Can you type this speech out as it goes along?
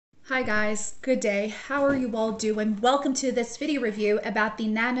Hi guys, good day. How are you all doing? Welcome to this video review about the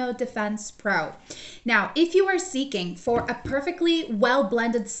Nano Defense Pro. Now, if you are seeking for a perfectly well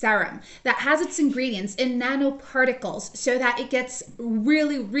blended serum that has its ingredients in nanoparticles so that it gets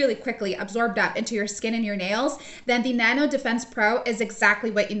really quickly absorbed up into your skin and your nails, then the Nano Defense Pro is exactly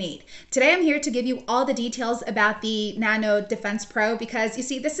what you need. Today I'm here to give you all the details about the Nano Defense Pro because you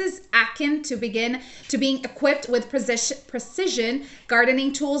see, this is akin to being equipped with precision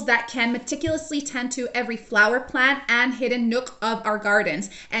gardening tools that can meticulously tend to every flower plant and hidden nook of our gardens.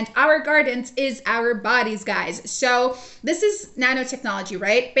 And our gardens is our bodies, guys. So this is nanotechnology,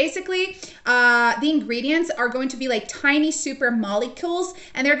 right? Basically, the ingredients are going to be like tiny super molecules,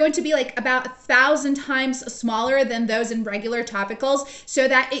 and they're going to be like about 1,000 times smaller than those in regular topicals, so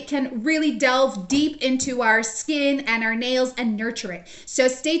that it can really delve deep into our skin and our nails and nurture it. So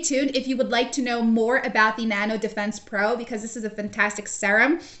stay tuned if you would like to know more about the Nano Defense Pro, because this is a fantastic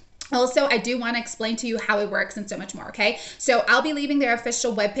serum. Also, I do want to explain to you how it works and so much more, okay? So I'll be leaving their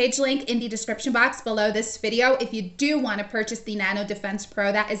official webpage link in the description box below this video. If you do want to purchase the Nano Defense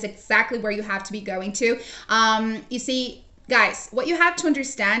Pro, that is exactly where you have to be going to. You see, guys, what you have to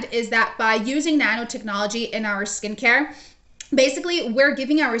understand is that by using nanotechnology in our skincare, basically, we're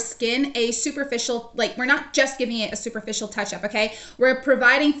giving our skin a superficial, we're not just giving it a superficial touch up, okay? We're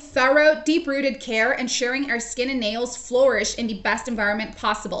providing thorough, deep-rooted care, ensuring our skin and nails flourish in the best environment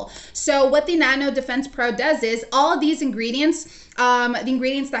possible. So what the Nano Defense Pro does is all of these ingredients, the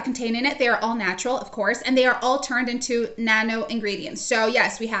ingredients that contain in it, they are all natural, of course, and they are all turned into nano ingredients. So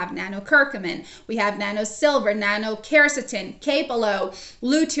yes, we have nano curcumin, we have nano silver, nano quercetin, capello,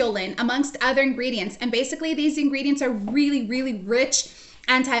 luteolin, amongst other ingredients. And basically, these ingredients are really rich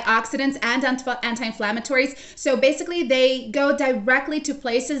antioxidants and anti-inflammatories. So basically, they go directly to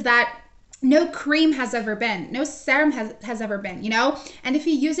places that no cream has ever been, no serum has ever been, you know? And if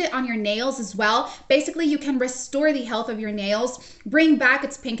you use it on your nails as well, basically you can restore the health of your nails, bring back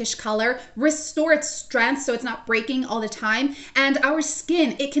its pinkish color, restore its strength so it's not breaking all the time. And our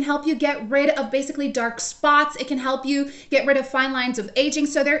skin, it can help you get rid of basically dark spots. It can help you get rid of fine lines of aging.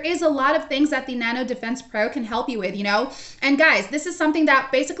 So there is a lot of things that the Nano Defense Pro can help you with, you know? And guys, this is something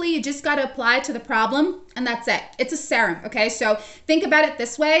that basically you just got to apply to the problem, and that's it. It's a serum, okay? So think about it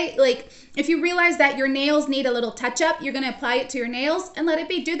this way, like, if you realize that your nails need a little touch up, you're going to apply it to your nails and let it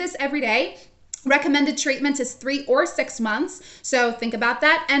be. Do this every day. Recommended treatment is 3 or 6 months. So think about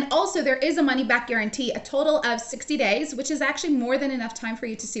that. And also, there is a money back guarantee, a total of 60 days, which is actually more than enough time for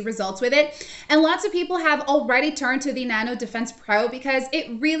you to see results with it. And lots of people have already turned to the Nano Defense Pro because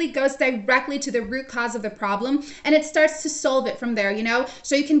it really goes directly to the root cause of the problem, and it starts to solve it from there, you know?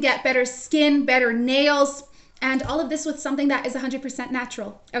 So you can get better skin, better nails, and all of this with something that is 100%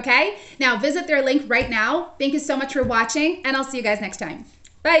 natural, okay? Now visit their link right now. Thank you so much for watching, and I'll see you guys next time.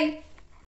 Bye.